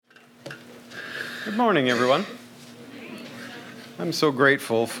Good morning, everyone. I'm so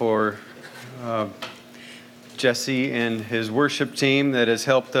grateful for Jesse and his worship team that has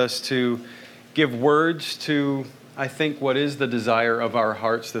helped us to give words to, I think, what is the desire of our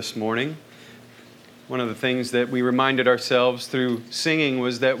hearts this morning. One of the things that we reminded ourselves through singing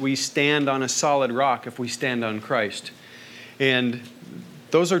was that we stand on a solid rock if we stand on Christ. And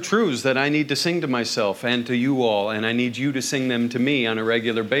those are truths that I need to sing to myself and to you all, and I need you to sing them to me on a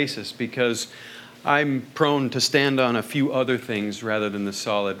regular basis because I'm prone to stand on a few other things rather than the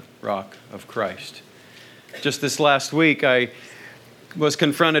solid rock of Christ. Just this last week, I was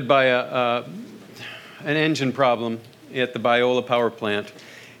confronted by an engine problem at the Biola power plant,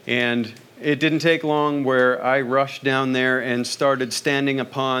 and it didn't take long where I rushed down there and started standing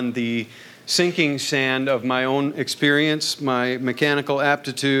upon the sinking sand of my own experience, my mechanical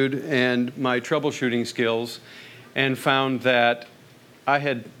aptitude, and my troubleshooting skills, and found that I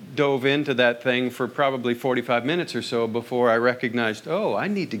had dove into that thing for probably 45 minutes or so before I recognized, I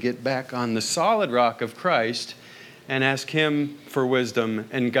need to get back on the solid rock of Christ and ask Him for wisdom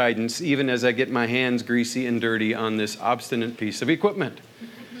and guidance, even as I get my hands greasy and dirty on this obstinate piece of equipment.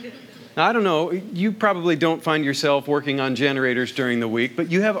 Now, I don't know, you probably don't find yourself working on generators during the week,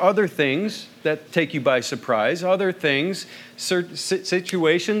 but you have other things that take you by surprise, other things,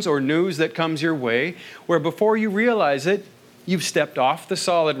 situations or news that comes your way, where before you realize it, you've stepped off the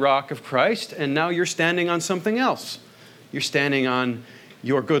solid rock of Christ, and now you're standing on something else. You're standing on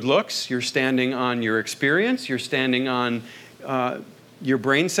your good looks, you're standing on your experience, you're standing on your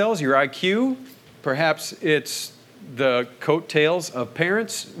brain cells, your IQ. Perhaps it's the coattails of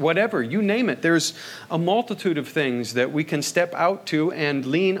parents, whatever, you name it. There's a multitude of things that we can step out to and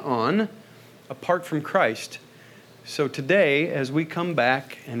lean on apart from Christ. So today, as we come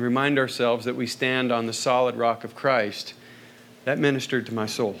back and remind ourselves that we stand on the solid rock of Christ, that ministered to my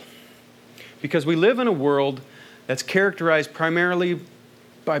soul. Because we live in a world that's characterized primarily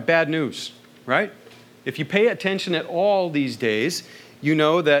by bad news, right? If you pay attention at all these days, you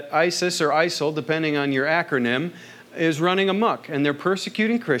know that ISIS or ISIL, depending on your acronym, is running amok, and they're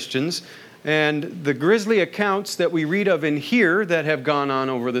persecuting Christians. And the grisly accounts that we read of in here that have gone on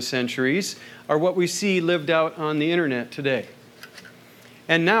over the centuries are what we see lived out on the internet today.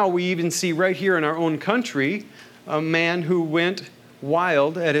 And now we even see right here in our own country a man who went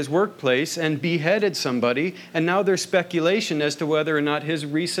wild at his workplace and beheaded somebody, and now there's speculation as to whether or not his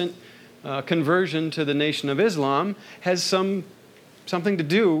recent conversion to the Nation of Islam has something to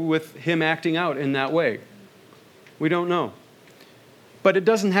do with him acting out in that way. We don't know. But it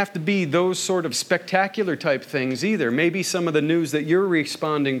doesn't have to be those sort of spectacular type things either. Maybe some of the news that you're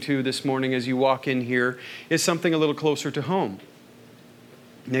responding to this morning as you walk in here is something a little closer to home.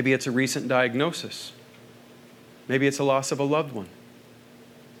 Maybe it's a recent diagnosis. Maybe it's a loss of a loved one.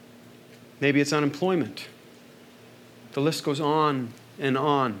 Maybe it's unemployment. The list goes on and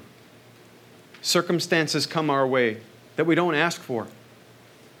on. Circumstances come our way that we don't ask for.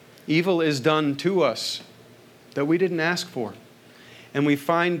 Evil is done to us that we didn't ask for. And we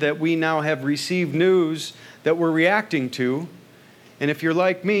find that we now have received news that we're reacting to. And if you're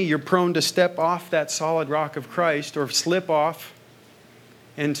like me, you're prone to step off that solid rock of Christ or slip off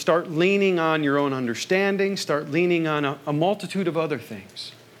and start leaning on your own understanding, start leaning on a multitude of other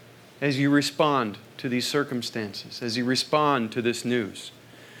things as you respond to these circumstances, as you respond to this news.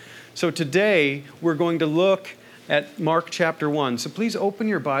 So today, we're going to look at Mark chapter 1. So please open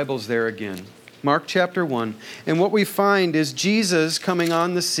your Bibles there again. Mark chapter 1. And what we find is Jesus coming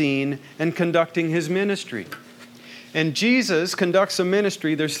on the scene and conducting His ministry. And Jesus conducts a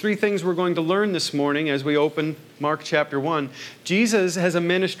ministry. There's three things we're going to learn this morning as we open Mark chapter 1. Jesus has a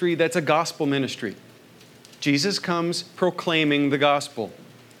ministry that's a gospel ministry. Jesus comes proclaiming the gospel.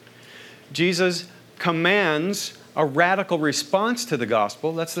 Jesus commands a radical response to the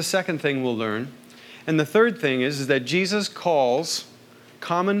gospel. That's the second thing we'll learn. And the third thing is that Jesus calls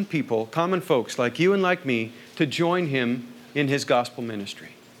common people, common folks like you and like me, to join Him in His gospel ministry.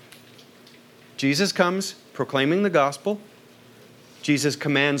 Jesus comes proclaiming the gospel. Jesus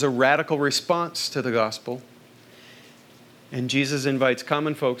commands a radical response to the gospel. And Jesus invites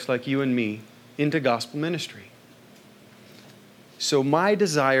common folks like you and me into gospel ministry. So my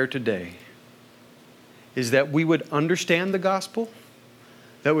desire today is that we would understand the gospel,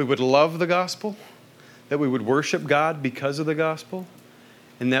 that we would love the gospel, that we would worship God because of the gospel,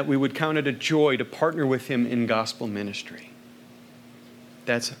 and that we would count it a joy to partner with Him in gospel ministry.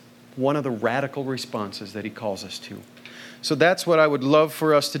 That's one of the radical responses that He calls us to. So that's what I would love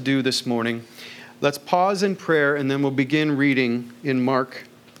for us to do this morning. Let's pause in prayer, and then we'll begin reading in Mark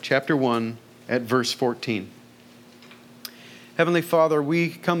chapter 1 at verse 14. Heavenly Father, we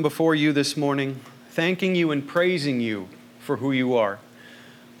come before You this morning thanking you and praising you for who you are.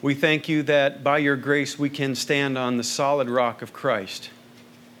 We thank you that by your grace we can stand on the solid rock of Christ,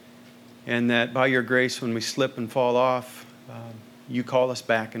 and that by your grace when we slip and fall off, you call us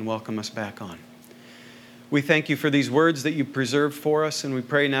back and welcome us back on. We thank you for these words that you preserved for us, and we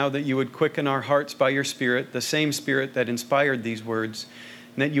pray now that you would quicken our hearts by your Spirit, the same Spirit that inspired these words,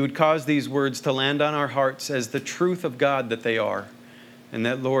 and that you would cause these words to land on our hearts as the truth of God that they are, and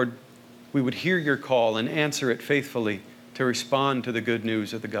that, Lord, we would hear your call and answer it faithfully to respond to the good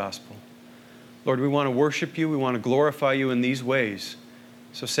news of the gospel. Lord, we want to worship you. We want to glorify you in these ways.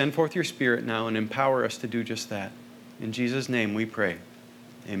 So send forth your Spirit now and empower us to do just that. In Jesus' name we pray.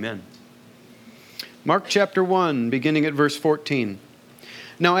 Amen. Mark chapter 1, beginning at verse 14.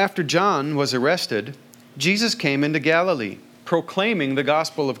 Now after John was arrested, Jesus came into Galilee, proclaiming the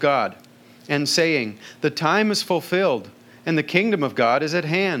gospel of God, and saying, "The time is fulfilled, and the kingdom of God is at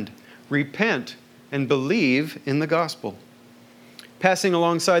hand. Repent and believe in the gospel." Passing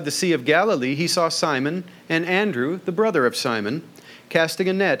alongside the Sea of Galilee, he saw Simon and Andrew, the brother of Simon, casting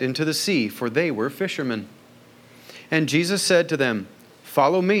a net into the sea, for they were fishermen. And Jesus said to them,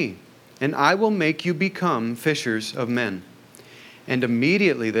 "Follow me, and I will make you become fishers of men." And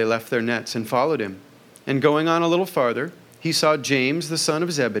immediately they left their nets and followed him. And going on a little farther, he saw James the son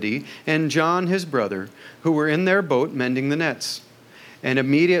of Zebedee and John his brother, who were in their boat mending the nets. And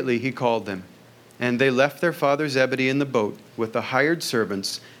immediately he called them. And they left their father Zebedee in the boat with the hired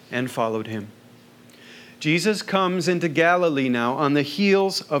servants and followed him. Jesus comes into Galilee now on the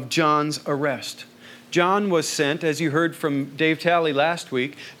heels of John's arrest. John was sent, as you heard from Dave Talley last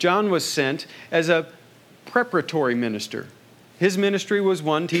week, John was sent as a preparatory minister. His ministry was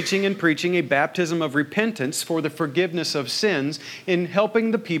one teaching and preaching a baptism of repentance for the forgiveness of sins, in helping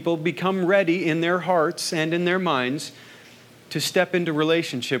the people become ready in their hearts and in their minds to step into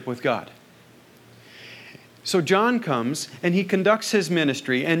relationship with God. So John comes and he conducts his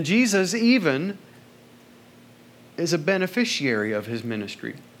ministry, and Jesus even is a beneficiary of his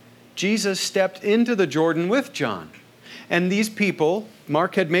ministry. Jesus stepped into the Jordan with John. And these people,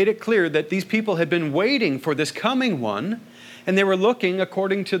 Mark had made it clear that these people had been waiting for this coming one, and they were looking,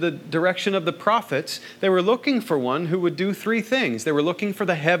 according to the direction of the prophets, they were looking for one who would do three things. They were looking for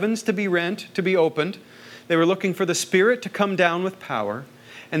the heavens to be rent, to be opened. They were looking for the Spirit to come down with power.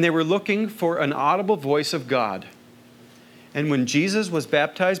 And they were looking for an audible voice of God. And when Jesus was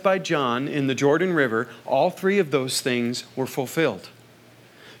baptized by John in the Jordan River, all three of those things were fulfilled.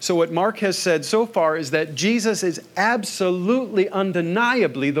 So what Mark has said so far is that Jesus is absolutely,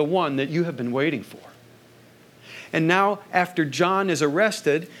 undeniably the one that you have been waiting for. And now, after John is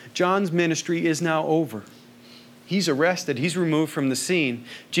arrested, John's ministry is now over. He's arrested. He's removed from the scene.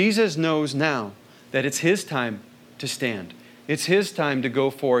 Jesus knows now that it's his time to stand. It's his time to go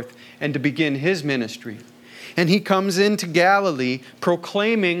forth and to begin his ministry. And he comes into Galilee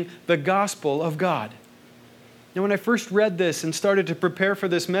proclaiming the gospel of God. Now, when I first read this and started to prepare for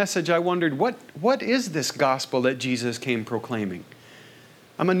this message, I wondered, what is this gospel that Jesus came proclaiming?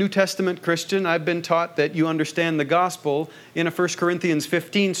 I'm a New Testament Christian. I've been taught that you understand the gospel in a 1 Corinthians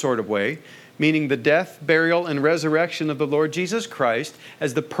 15 sort of way, meaning the death, burial, and resurrection of the Lord Jesus Christ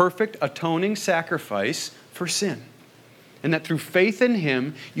as the perfect atoning sacrifice for sin. And that through faith in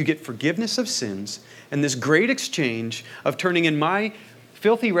him, you get forgiveness of sins and this great exchange of turning in my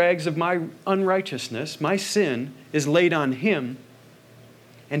filthy rags of my unrighteousness, my sin is laid on him,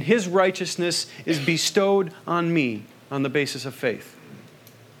 and his righteousness is bestowed on me on the basis of faith.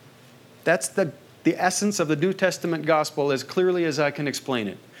 That's the essence of the New Testament gospel as clearly as I can explain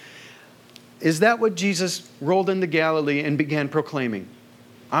it. Is that what Jesus rolled into Galilee and began proclaiming?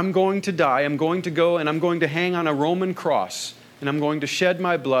 I'm going to die, I'm going to go, and I'm going to hang on a Roman cross, and I'm going to shed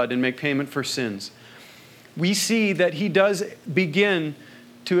my blood and make payment for sins. We see that he does begin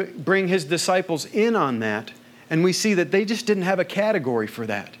to bring his disciples in on that, and we see that they just didn't have a category for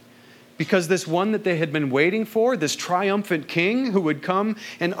that. Because this one that they had been waiting for, this triumphant king who would come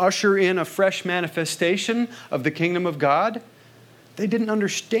and usher in a fresh manifestation of the kingdom of God, they didn't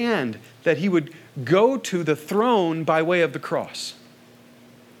understand that he would go to the throne by way of the cross.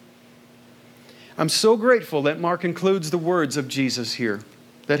 I'm so grateful that Mark includes the words of Jesus here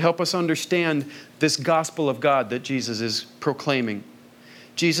that help us understand this gospel of God that Jesus is proclaiming.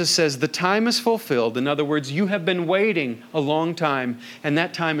 Jesus says, the time is fulfilled. In other words, you have been waiting a long time, and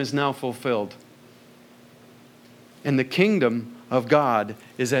that time is now fulfilled. And the kingdom of God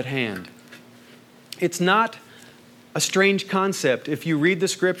is at hand. It's not a strange concept, if you read the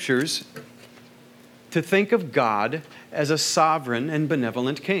scriptures, to think of God as a sovereign and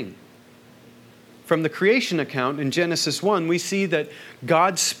benevolent king. From the creation account in Genesis 1, we see that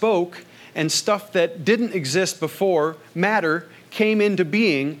God spoke and stuff that didn't exist before, matter, came into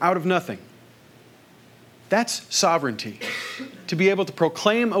being out of nothing. That's sovereignty. To be able to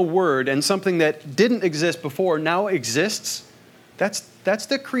proclaim a word and something that didn't exist before now exists, that's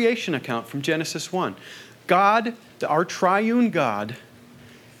the creation account from Genesis 1. God, our triune God,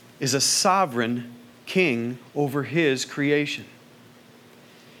 is a sovereign king over His creation.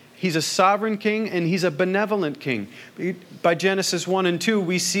 He's a sovereign king and He's a benevolent king. By Genesis 1 and 2,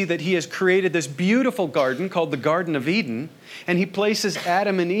 we see that He has created this beautiful garden called the Garden of Eden, and He places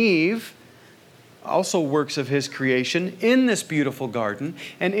Adam and Eve, also works of His creation, in this beautiful garden.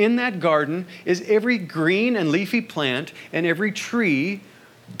 And in that garden is every green and leafy plant and every tree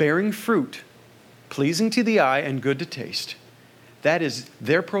bearing fruit, pleasing to the eye and good to taste. That is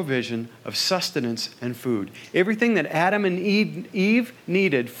their provision of sustenance and food. Everything that Adam and Eve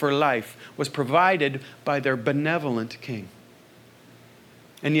needed for life was provided by their benevolent king.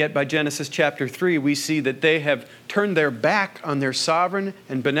 And yet by Genesis chapter 3, we see that they have turned their back on their sovereign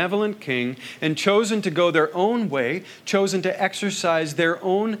and benevolent king and chosen to go their own way, chosen to exercise their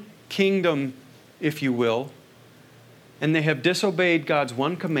own kingdom, if you will. And they have disobeyed God's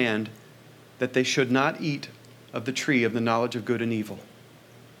one command that they should not eat of the tree of the knowledge of good and evil.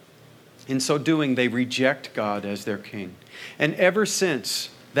 In so doing, they reject God as their king. And ever since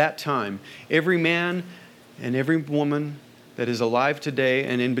that time, every man and every woman that is alive today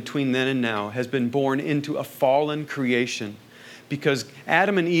and in between then and now has been born into a fallen creation because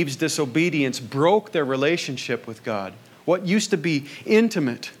Adam and Eve's disobedience broke their relationship with God. What used to be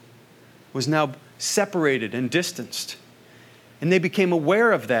intimate was now separated and distanced. And they became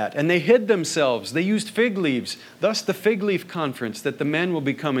aware of that, and they hid themselves. They used fig leaves. Thus, the Fig Leaf Conference that the men will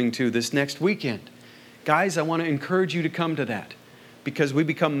be coming to this next weekend. Guys, I want to encourage you to come to that, because we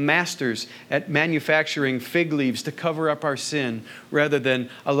become masters at manufacturing fig leaves to cover up our sin, rather than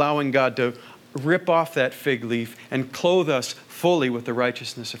allowing God to rip off that fig leaf and clothe us fully with the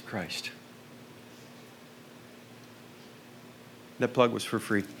righteousness of Christ. That plug was for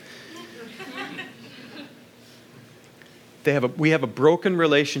free. We have a broken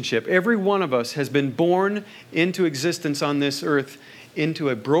relationship. Every one of us has been born into existence on this earth into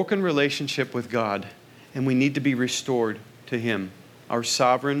a broken relationship with God, and we need to be restored to Him, our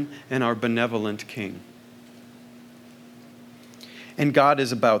sovereign and our benevolent King. And God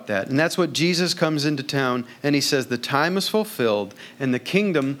is about that. And that's what Jesus comes into town and He says, the time is fulfilled and the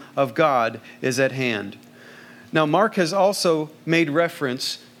kingdom of God is at hand. Now, Mark has also made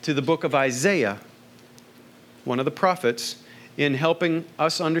reference to the book of Isaiah, one of the prophets, in helping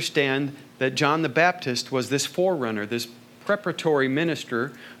us understand that John the Baptist was this forerunner, this preparatory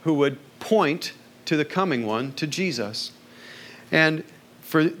minister who would point to the coming one, to Jesus. And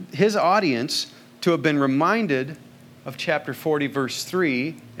for his audience to have been reminded of chapter 40, verse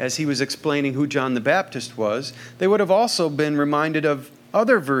 3, as he was explaining who John the Baptist was, they would have also been reminded of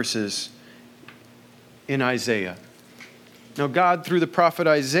other verses in Isaiah. Now, God, through the prophet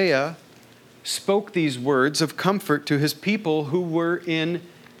Isaiah, spoke these words of comfort to His people who were in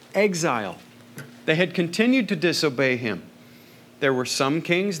exile. They had continued to disobey Him. There were some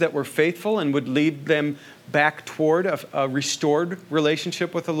kings that were faithful and would lead them back toward a restored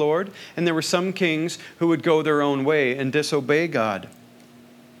relationship with the Lord, and there were some kings who would go their own way and disobey God.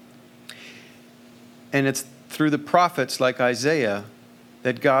 And it's through the prophets like Isaiah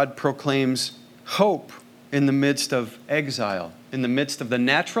that God proclaims hope in the midst of exile, in the midst of the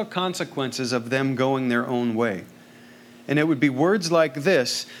natural consequences of them going their own way. And it would be words like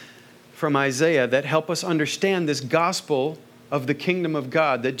this from Isaiah that help us understand this gospel of the kingdom of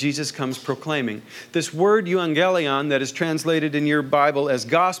God that Jesus comes proclaiming. This word euangelion that is translated in your Bible as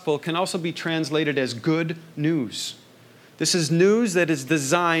gospel can also be translated as good news. This is news that is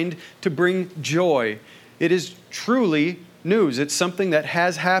designed to bring joy. It is truly news. It's something that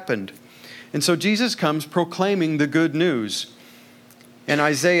has happened. And so Jesus comes proclaiming the good news. And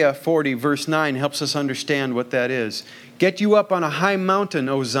Isaiah 40, verse 9, helps us understand what that is. Get you up on a high mountain,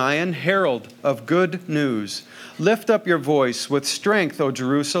 O Zion, herald of good news. Lift up your voice with strength, O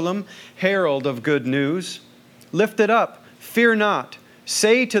Jerusalem, herald of good news. Lift it up, fear not.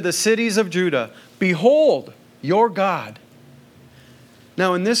 Say to the cities of Judah, behold your God.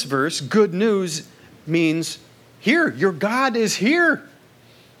 Now in this verse, good news means here, your God is here.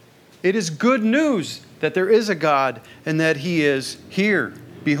 It is good news that there is a God and that He is here.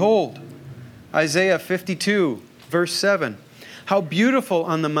 Behold, Isaiah 52, verse 7. How beautiful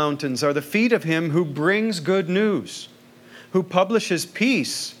on the mountains are the feet of him who brings good news, who publishes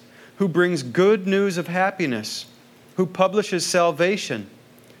peace, who brings good news of happiness, who publishes salvation,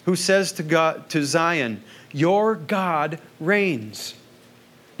 who says to Zion, your God reigns.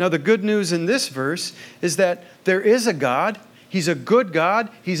 Now, the good news in this verse is that there is a God. He's a good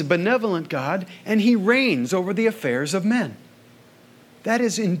God. He's a benevolent God. And He reigns over the affairs of men. That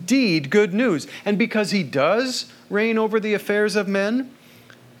is indeed good news. And because He does reign over the affairs of men,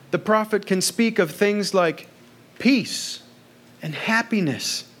 the prophet can speak of things like peace and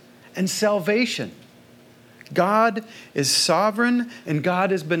happiness and salvation. God is sovereign and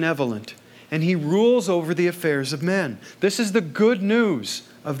God is benevolent, and He rules over the affairs of men. This is the good news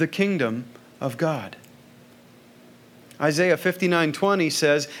of the kingdom of God. Isaiah 59:20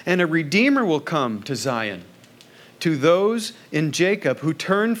 says, "And a Redeemer will come to Zion, to those in Jacob who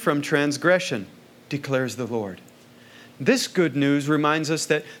turn from transgression, declares the Lord." This good news reminds us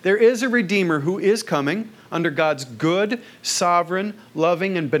that there is a Redeemer who is coming under God's good, sovereign,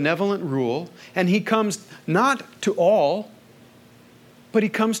 loving, and benevolent rule. And He comes not to all, but He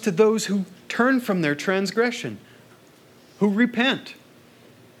comes to those who turn from their transgression, who repent.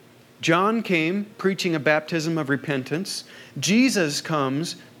 John came preaching a baptism of repentance. Jesus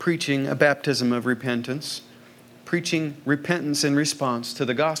comes preaching a baptism of repentance, preaching repentance in response to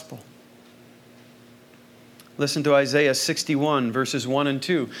the gospel. Listen to Isaiah 61, verses 1 and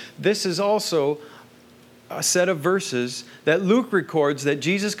 2. This is also a set of verses that Luke records that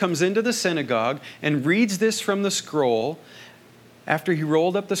Jesus comes into the synagogue and reads this from the scroll. After He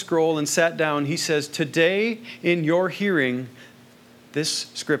rolled up the scroll and sat down, He says, "Today in your hearing, this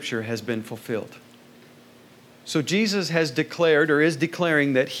scripture has been fulfilled." So Jesus has declared, or is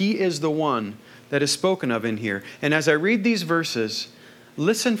declaring, that He is the one that is spoken of in here. And as I read these verses,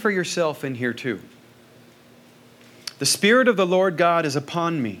 listen for yourself in here too. "The Spirit of the Lord God is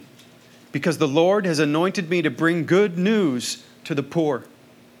upon me, because the Lord has anointed me to bring good news to the poor.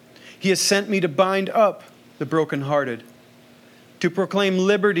 He has sent me to bind up the brokenhearted, to proclaim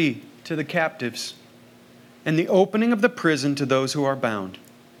liberty to the captives, and the opening of the prison to those who are bound,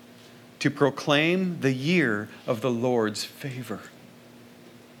 to proclaim the year of the Lord's favor."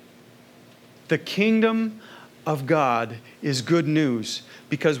 The kingdom of God is good news,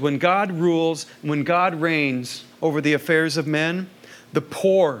 because when God rules, when God reigns over the affairs of men, the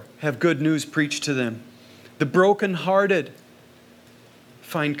poor have good news preached to them. The brokenhearted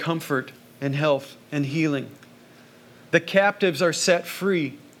find comfort and health and healing. The captives are set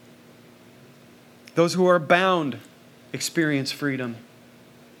free. Those who are bound experience freedom.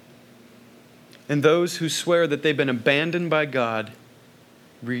 And those who swear that they've been abandoned by God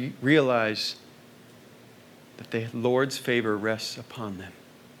realize that the Lord's favor rests upon them.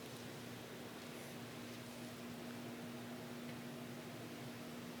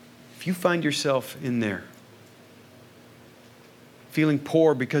 If you find yourself in there, feeling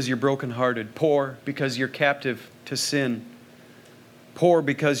poor because you're brokenhearted, poor because you're captive to sin, poor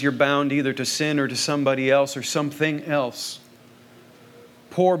because you're bound either to sin or to somebody else or something else,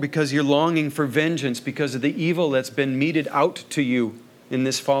 poor because you're longing for vengeance because of the evil that's been meted out to you in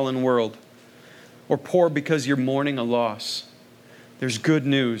this fallen world, or poor because you're mourning a loss, there's good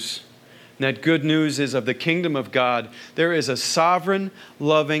news. And that good news is of the kingdom of God. There is a sovereign,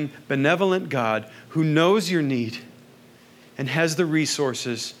 loving, benevolent God who knows your need and has the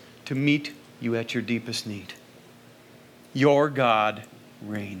resources to meet you at your deepest need. Your God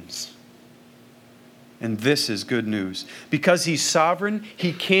reigns. And this is good news. Because He's sovereign,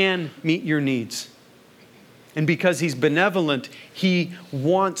 He can meet your needs. And because He's benevolent, He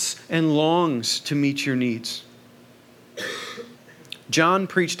wants and longs to meet your needs. John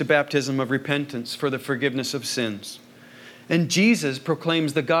preached a baptism of repentance for the forgiveness of sins. And Jesus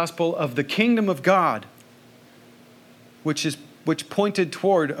proclaims the gospel of the kingdom of God, which pointed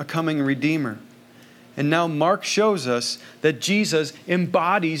toward a coming Redeemer. And now Mark shows us that Jesus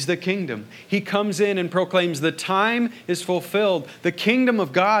embodies the kingdom. He comes in and proclaims the time is fulfilled. The kingdom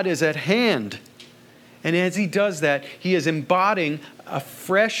of God is at hand. And as He does that, He is embodying a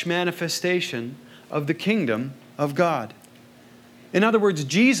fresh manifestation of the kingdom of God. In other words,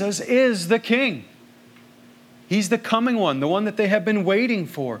 Jesus is the King. He's the coming one, the one that they have been waiting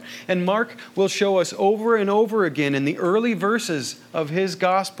for. And Mark will show us over and over again in the early verses of his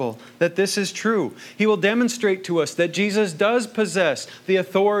gospel that this is true. He will demonstrate to us that Jesus does possess the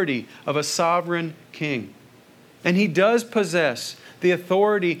authority of a sovereign king. And He does possess the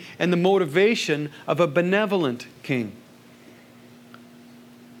authority and the motivation of a benevolent king.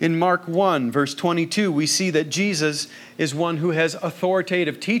 In Mark 1, verse 22, we see that Jesus is one who has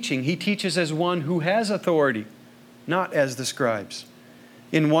authoritative teaching. He teaches as one who has authority, not as the scribes.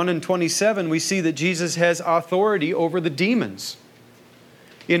 In 1 and 27, we see that Jesus has authority over the demons.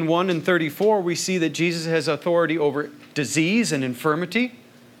 In 1 and 34, we see that Jesus has authority over disease and infirmity,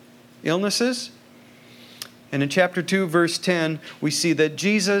 illnesses. And in chapter 2, verse 10, we see that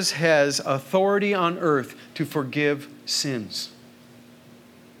Jesus has authority on earth to forgive sins.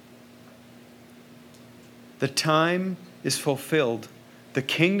 The time is fulfilled. The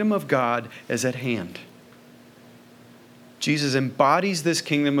kingdom of God is at hand. Jesus embodies this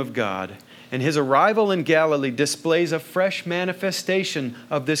kingdom of God, and his arrival in Galilee displays a fresh manifestation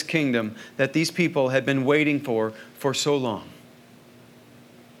of this kingdom that these people had been waiting for so long.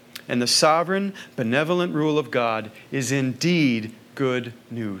 And the sovereign, benevolent rule of God is indeed good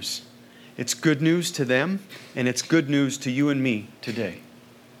news. It's good news to them, and it's good news to you and me today.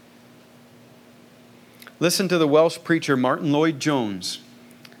 Listen to the Welsh preacher Martin Lloyd-Jones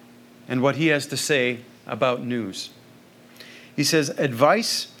and what he has to say about news. He says,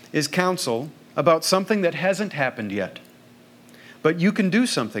 advice is counsel about something that hasn't happened yet, but you can do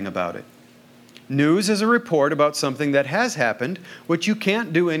something about it. News is a report about something that has happened, which you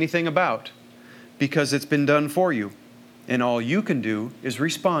can't do anything about because it's been done for you, and all you can do is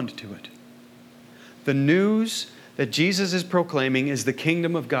respond to it. The news that Jesus is proclaiming is the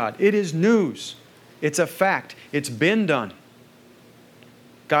kingdom of God. It is news. It's a fact. It's been done.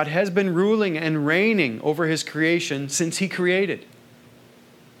 God has been ruling and reigning over his creation since he created.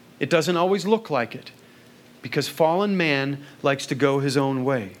 It doesn't always look like it because fallen man likes to go his own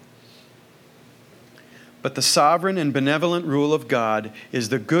way. But the sovereign and benevolent rule of God is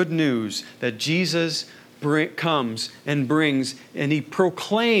the good news that Jesus comes and brings and he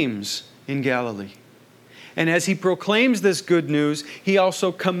proclaims in Galilee. And as he proclaims this good news, he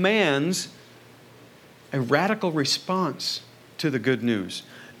also commands a radical response to the good news.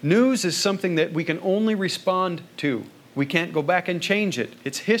 News is something that we can only respond to. We can't go back and change it.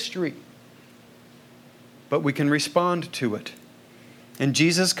 It's history. But we can respond to it. And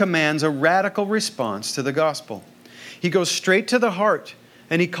Jesus commands a radical response to the gospel. He goes straight to the heart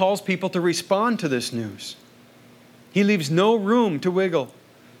and he calls people to respond to this news. He leaves no room to wiggle.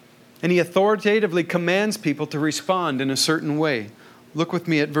 And he authoritatively commands people to respond in a certain way. Look with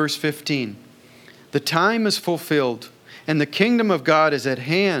me at verse 15. The time is fulfilled and the kingdom of God is at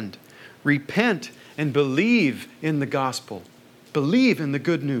hand. Repent and believe in the gospel. Believe in the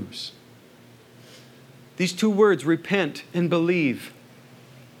good news. These two words, repent and believe,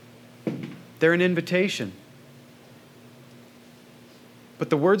 they're an invitation. But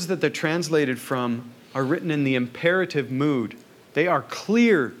the words that they're translated from are written in the imperative mood. They are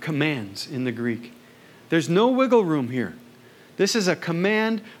clear commands in the Greek. There's no wiggle room here. This is a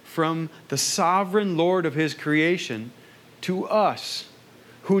command from the sovereign Lord of his creation to us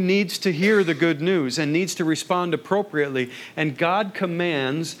who needs to hear the good news and needs to respond appropriately. And God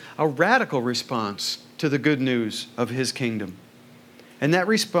commands a radical response to the good news of his kingdom. And that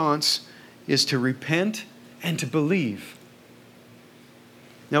response is to repent and to believe.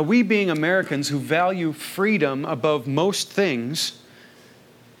 Now, we being Americans who value freedom above most things,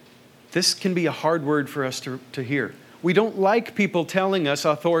 this can be a hard word for us to hear. We don't like people telling us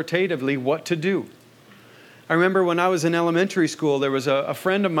authoritatively what to do. I remember when I was in elementary school, there was a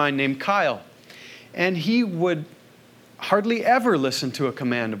friend of mine named Kyle, and he would hardly ever listen to a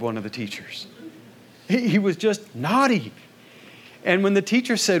command of one of the teachers. He was just naughty. And when the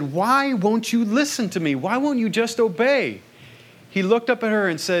teacher said, "Why won't you listen to me? Why won't you just obey?" He looked up at her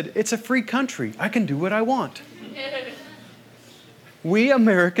and said, "It's a free country. I can do what I want." We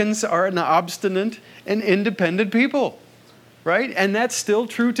Americans are an obstinate and independent people, right? And that's still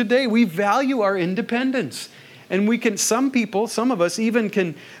true today. We value our independence. And some of us even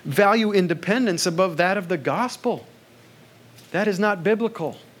can value independence above that of the gospel. That is not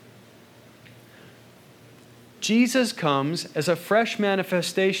biblical. Jesus comes as a fresh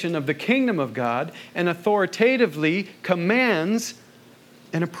manifestation of the kingdom of God and authoritatively commands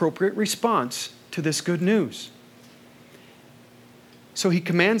an appropriate response to this good news. So he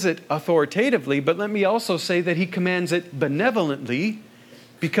commands it authoritatively, but let me also say that he commands it benevolently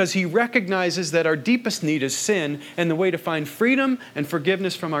because he recognizes that our deepest need is sin, and the way to find freedom and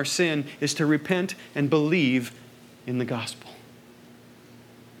forgiveness from our sin is to repent and believe in the gospel.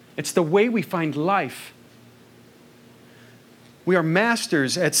 It's the way we find life. We are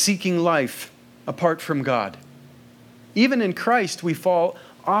masters at seeking life apart from God. Even in Christ, we fall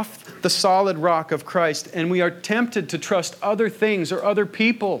off the solid rock of Christ, and we are tempted to trust other things or other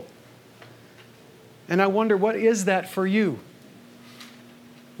people. And I wonder, what is that for you?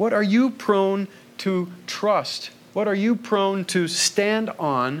 What are you prone to trust? What are you prone to stand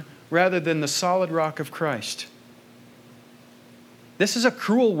on rather than the solid rock of Christ? This is a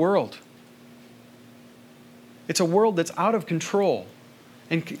cruel world. It's a world that's out of control.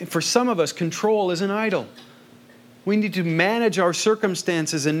 And for some of us, control is an idol. We need to manage our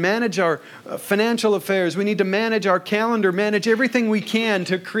circumstances and manage our financial affairs. We need to manage our calendar, manage everything we can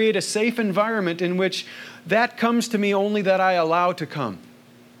to create a safe environment in which that comes to me only that I allow to come.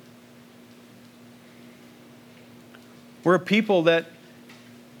 We're a people that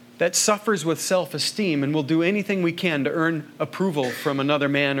suffers with self-esteem and will do anything we can to earn approval from another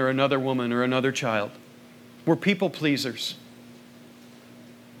man or another woman or another child. We're people pleasers.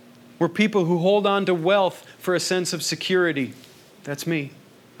 We're people who hold on to wealth for a sense of security. That's me.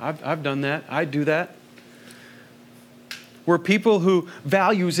 I've done that. I do that. We're people who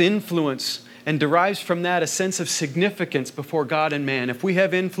values influence and derives from that a sense of significance before God and man. If we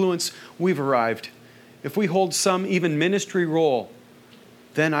have influence, we've arrived. If we hold some even ministry role,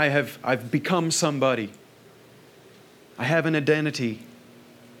 then I've become somebody. I have an identity.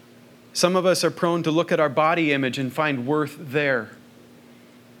 Some of us are prone to look at our body image and find worth there.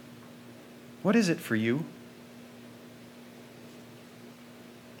 What is it for you?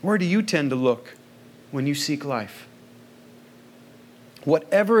 Where do you tend to look when you seek life?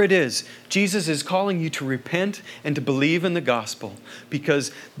 Whatever it is, Jesus is calling you to repent and to believe in the gospel,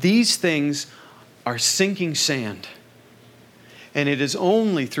 because these things are sinking sand. And it is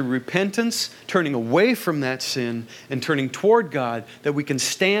only through repentance, turning away from that sin, and turning toward God that we can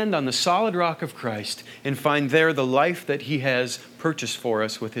stand on the solid rock of Christ and find there the life that He has purchased for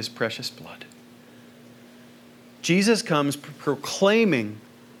us with His precious blood. Jesus comes proclaiming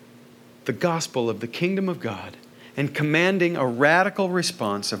the gospel of the kingdom of God and commanding a radical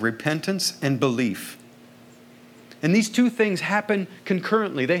response of repentance and belief. And these two things happen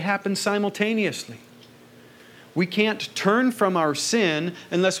concurrently. They happen simultaneously. We can't turn from our sin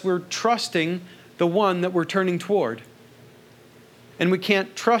unless we're trusting the one that we're turning toward. And we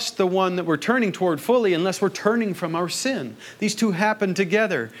can't trust the one that we're turning toward fully unless we're turning from our sin. These two happen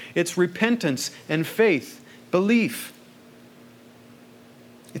together. It's repentance and faith. Belief.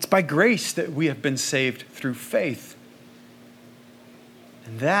 It's by grace that we have been saved through faith.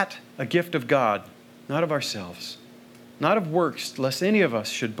 And that, a gift of God, not of ourselves, not of works, lest any of us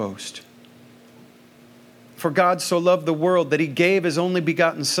should boast. For God so loved the world that He gave His only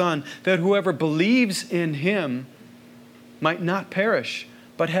begotten Son, that whoever believes in Him might not perish,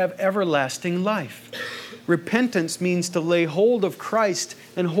 but have everlasting life. Repentance means to lay hold of Christ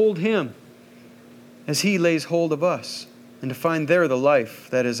and hold Him as He lays hold of us, and to find there the life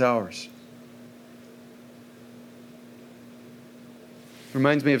that is ours.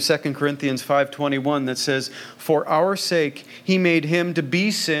 Reminds me of 2 Corinthians 5:21 that says, "For our sake He made Him to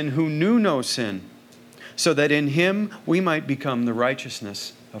be sin who knew no sin, so that in Him we might become the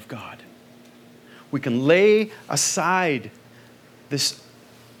righteousness of God." We can lay aside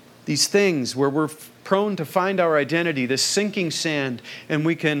these things where we're prone to find our identity, this sinking sand, and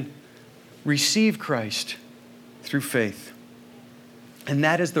we can receive Christ through faith. And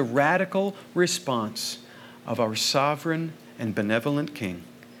that is the radical response of our sovereign and benevolent King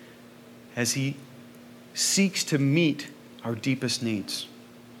as He seeks to meet our deepest needs.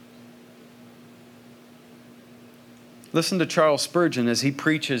 Listen to Charles Spurgeon as he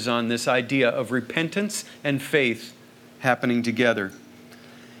preaches on this idea of repentance and faith happening together.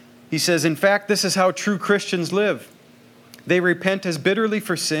 He says, "In fact, this is how true Christians live. They repent as bitterly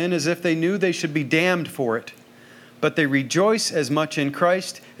for sin as if they knew they should be damned for it. But they rejoice as much in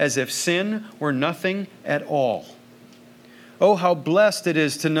Christ as if sin were nothing at all. Oh, how blessed it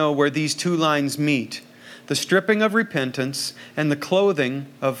is to know where these two lines meet, the stripping of repentance and the clothing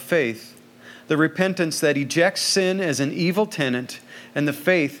of faith. The repentance that ejects sin as an evil tenant, and the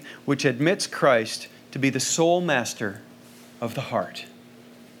faith which admits Christ to be the sole master of the heart.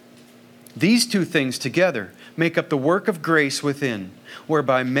 These two things together make up the work of grace within,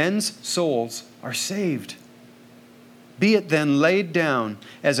 whereby men's souls are saved. Be it then laid down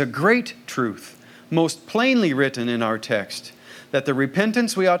as a great truth, most plainly written in our text, that the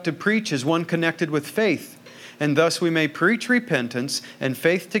repentance we ought to preach is one connected with faith, and thus we may preach repentance and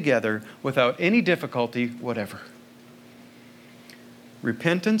faith together without any difficulty whatever.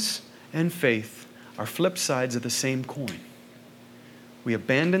 Repentance and faith are flip sides of the same coin. We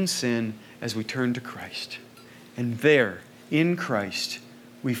abandon sin as we turn to Christ. And there, in Christ,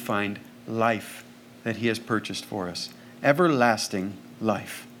 we find life that He has purchased for us. Everlasting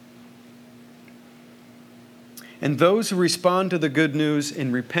life. And those who respond to the good news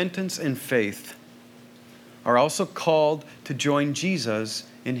in repentance and faith are also called to join Jesus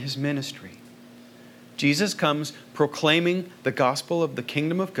in His ministry. Jesus comes proclaiming the gospel of the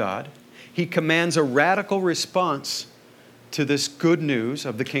kingdom of God. He commands a radical response to this good news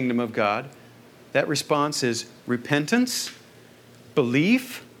of the kingdom of God. That response is repentance,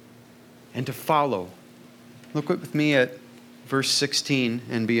 belief, and to follow Look with me at verse 16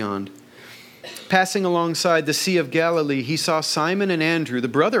 and beyond. Passing alongside the Sea of Galilee, he saw Simon and Andrew, the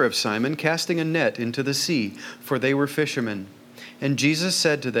brother of Simon, casting a net into the sea, for they were fishermen. And Jesus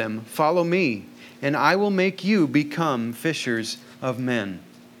said to them, "Follow me, and I will make you become fishers of men."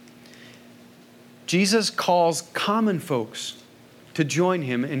 Jesus calls common folks to join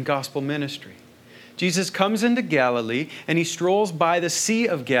him in gospel ministry. Jesus comes into Galilee, and he strolls by the Sea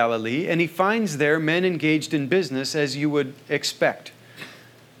of Galilee, and he finds there men engaged in business as you would expect.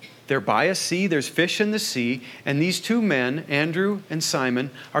 They're by a sea, there's fish in the sea, and these two men, Andrew and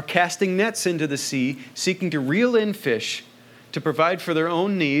Simon, are casting nets into the sea, seeking to reel in fish to provide for their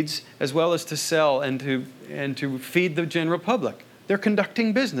own needs, as well as to sell and to feed the general public. They're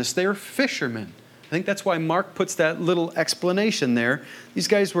conducting business. They're fishermen. I think that's why Mark puts that little explanation there. These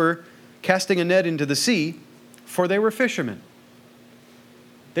guys were casting a net into the sea, for they were fishermen.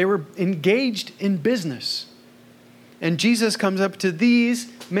 They were engaged in business. And Jesus comes up to these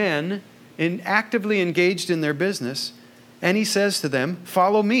men actively engaged in their business, and he says to them,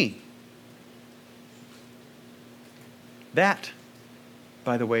 "Follow me." That,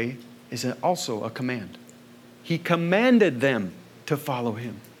 by the way, is also a command. He commanded them to follow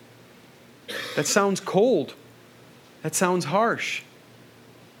him. That sounds cold. That sounds harsh.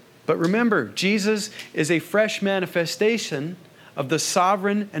 But remember, Jesus is a fresh manifestation of the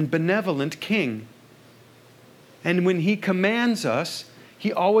sovereign and benevolent King. And when he commands us,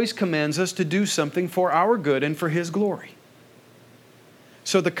 he always commands us to do something for our good and for his glory.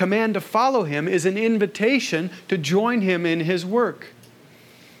 So the command to follow him is an invitation to join him in his work.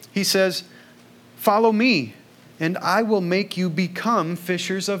 He says, "Follow me, and I will make you become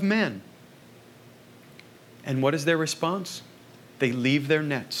fishers of men." And what is their response? They leave their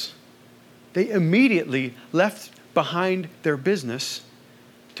nets. They immediately left behind their business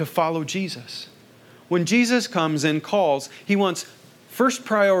to follow Jesus. When Jesus comes and calls, he wants first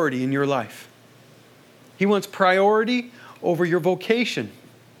priority in your life. He wants priority over your vocation.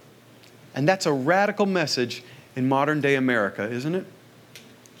 And that's a radical message in modern day America, isn't it?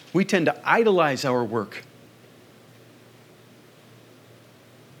 We tend to idolize our work.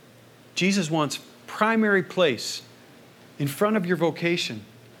 Jesus wants primary place in front of your vocation.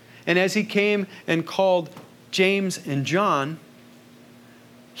 And as he came and called James and John,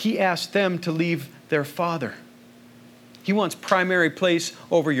 he asked them to leave their father. He wants primary place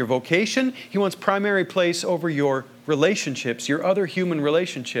over your vocation. He wants primary place over your relationships, your other human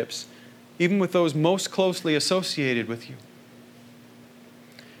relationships, even with those most closely associated with you.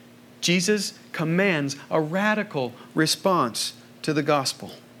 Jesus commands a radical response to the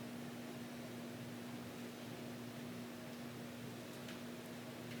gospel.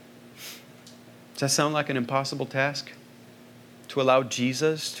 Does that sound like an impossible task? To allow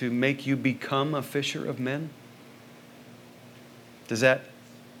Jesus to make you become a fisher of men? Does that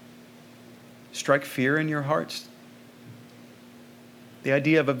strike fear in your hearts? The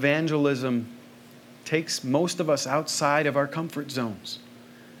idea of evangelism takes most of us outside of our comfort zones.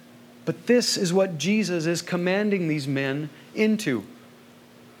 But this is what Jesus is commanding these men into.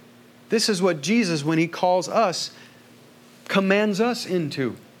 This is what Jesus, when he calls us, commands us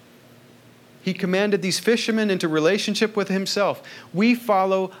into. He commanded these fishermen into relationship with himself. We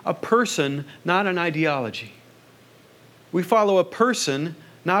follow a person, not an ideology. We follow a person,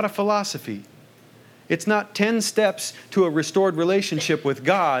 not a philosophy. It's not 10 steps to a restored relationship with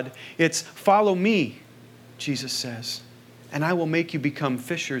God. It's follow me, Jesus says, and I will make you become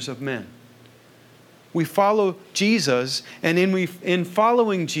fishers of men. We follow Jesus, and in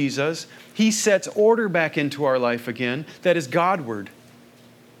following Jesus, he sets order back into our life again that is Godward,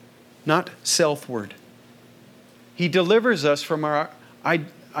 not selfward. He delivers us from our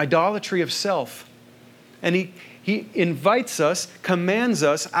idolatry of self. And he invites us, commands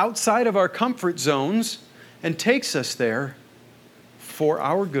us outside of our comfort zones, and takes us there for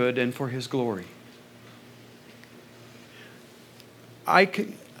our good and for his glory.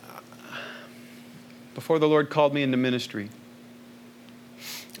 Before the Lord called me into ministry,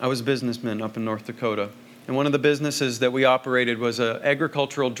 I was a businessman up in North Dakota. And one of the businesses that we operated was an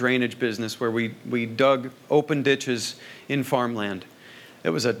agricultural drainage business where we dug open ditches in farmland. It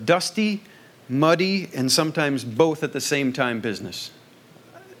was a dusty, muddy, and sometimes both at the same time business.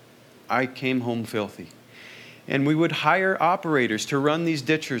 I came home filthy. And we would hire operators to run these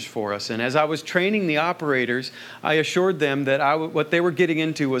ditchers for us. And as I was training the operators, I assured them that what they were getting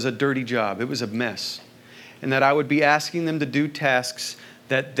into was a dirty job. It was a mess. And that I would be asking them to do tasks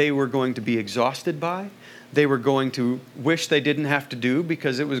that they were going to be exhausted by. They were going to wish they didn't have to do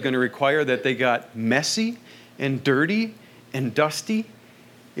because it was going to require that they got messy and dirty and dusty.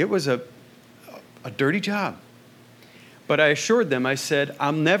 It was a a dirty job. But I assured them, I said,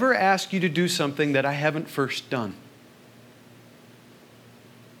 I'll never ask you to do something that I haven't first done.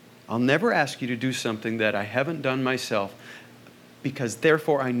 I'll never ask you to do something that I haven't done myself, because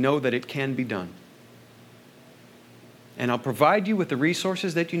therefore I know that it can be done. And I'll provide you with the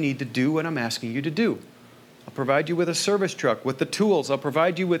resources that you need to do what I'm asking you to do. I'll provide you with a service truck, with the tools. I'll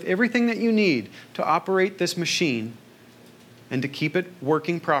provide you with everything that you need to operate this machine and to keep it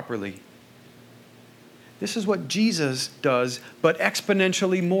working properly. This is what Jesus does, but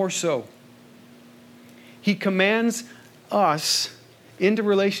exponentially more so. He commands us into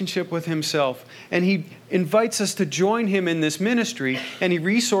relationship with Himself, and He invites us to join Him in this ministry, and He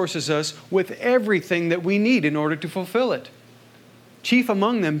resources us with everything that we need in order to fulfill it. Chief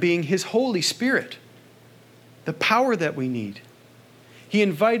among them being His Holy Spirit, the power that we need. He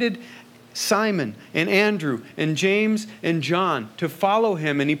invited Simon and Andrew and James and John to follow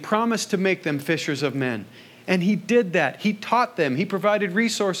Him, and He promised to make them fishers of men. And He did that. He taught them. He provided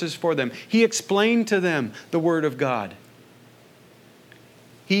resources for them. He explained to them the Word of God.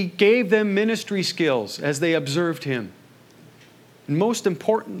 He gave them ministry skills as they observed Him. And most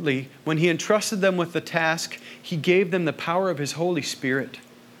importantly, when He entrusted them with the task, He gave them the power of His Holy Spirit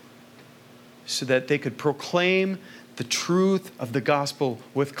so that they could proclaim the truth of the gospel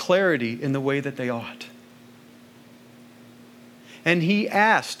with clarity in the way that they ought. And He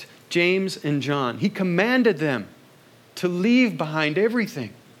asked James and John, He commanded them to leave behind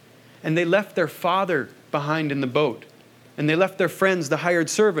everything. And they left their father behind in the boat. And they left their friends, the hired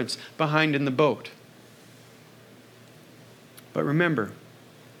servants, behind in the boat. But remember,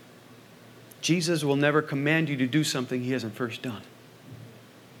 Jesus will never command you to do something He hasn't first done.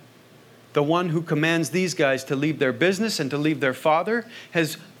 The one who commands these guys to leave their business and to leave their father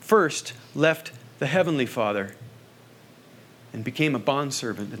has first left the Heavenly Father and became a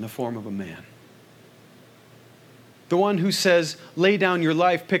bondservant in the form of a man. The one who says, lay down your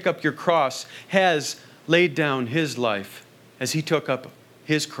life, pick up your cross, has laid down His life as He took up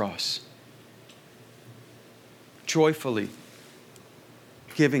His cross, joyfully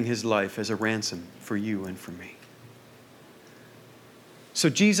giving His life as a ransom for you and for me. So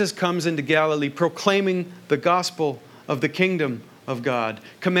Jesus comes into Galilee proclaiming the gospel of the kingdom of God,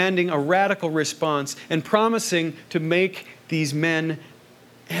 commanding a radical response and promising to make these men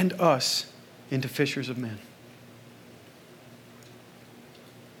and us into fishers of men.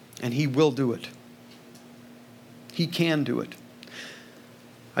 And He will do it. He can do it.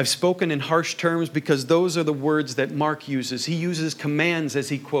 I've spoken in harsh terms because those are the words that Mark uses. He uses commands as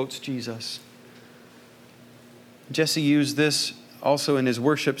he quotes Jesus. Jesse used this also in his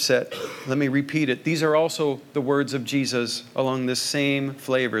worship set. Let me repeat it. These are also the words of Jesus along this same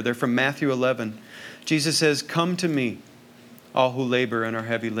flavor. They're from Matthew 11. Jesus says, come to me, all who labor and are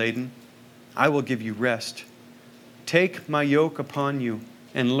heavy laden. I will give you rest. Take my yoke upon you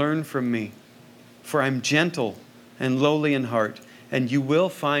and learn from me, for I'm gentle and lowly in heart, and you will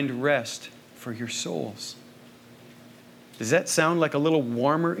find rest for your souls. Does that sound like a little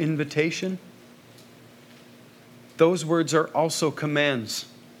warmer invitation? Those words are also commands.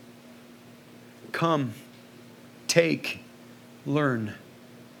 Come, take, learn.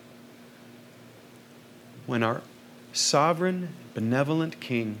 When our sovereign, benevolent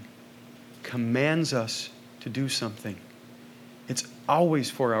King commands us to do something, it's always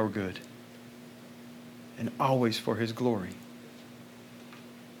for our good and always for His glory.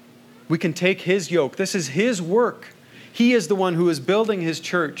 We can take His yoke. This is His work. He is the one who is building His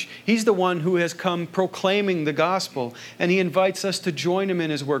church. He's the one who has come proclaiming the gospel. And He invites us to join Him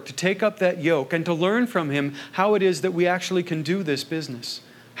in His work, to take up that yoke and to learn from Him how it is that we actually can do this business,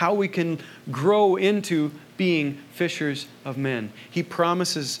 how we can grow into being fishers of men. He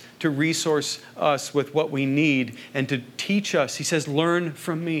promises to resource us with what we need and to teach us. He says, learn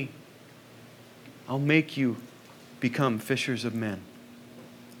from me. I'll make you become fishers of men.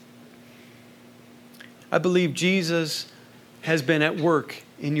 I believe Jesus has been at work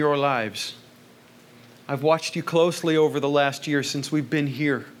in your lives. I've watched you closely over the last year since we've been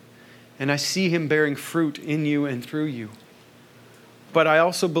here, and I see Him bearing fruit in you and through you. But I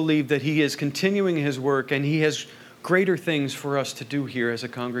also believe that He is continuing His work, and He has greater things for us to do here as a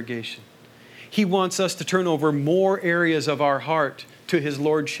congregation. He wants us to turn over more areas of our heart to His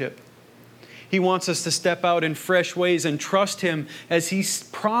Lordship. He wants us to step out in fresh ways and trust Him as He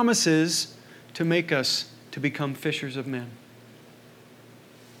promises to make us to become fishers of men.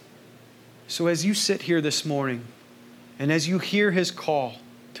 So as you sit here this morning, and as you hear His call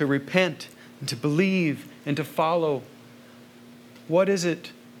to repent and to believe and to follow, what is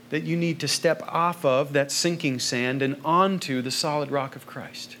it that you need to step off of that sinking sand and onto the solid rock of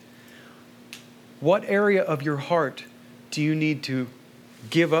Christ? What area of your heart do you need to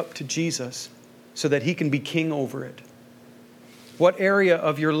give up to Jesus so that He can be king over it? What area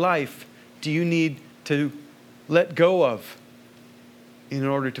of your life do you need to let go of in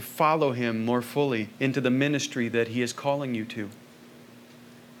order to follow Him more fully into the ministry that He is calling you to?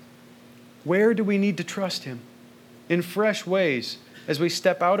 Where do we need to trust Him in fresh ways as we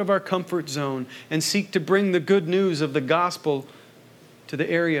step out of our comfort zone and seek to bring the good news of the gospel to the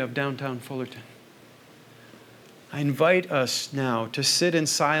area of downtown Fullerton? I invite us now to sit in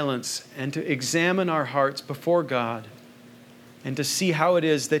silence and to examine our hearts before God and to see how it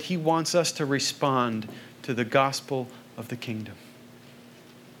is that He wants us to respond to the gospel of the kingdom.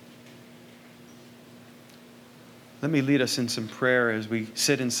 Let me lead us in some prayer as we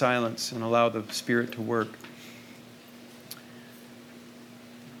sit in silence and allow the Spirit to work.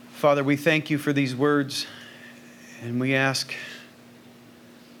 Father, we thank You for these words, and we ask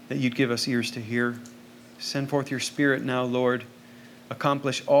that You'd give us ears to hear. Send forth Your Spirit now, Lord.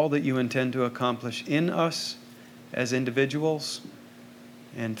 Accomplish all that You intend to accomplish in us as individuals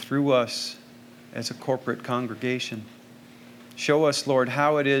and through us as a corporate congregation. Show us, Lord,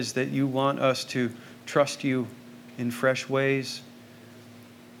 how it is that You want us to trust You in fresh ways.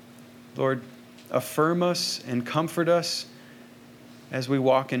 Lord, affirm us and comfort us as we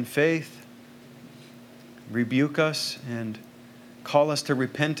walk in faith. Rebuke us and call us to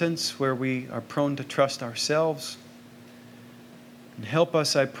repentance where we are prone to trust ourselves. And help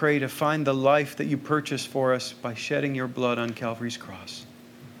us, I pray, to find the life that You purchased for us by shedding Your blood on Calvary's cross.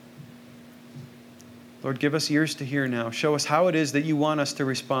 Lord, give us ears to hear now. Show us how it is that You want us to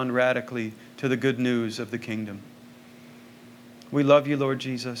respond radically to the good news of the kingdom. We love You, Lord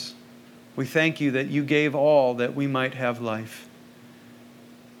Jesus. We thank You that You gave all that we might have life.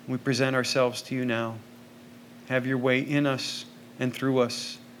 We present ourselves to You now. Have Your way in us and through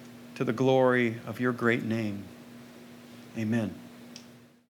us to the glory of Your great name. Amen.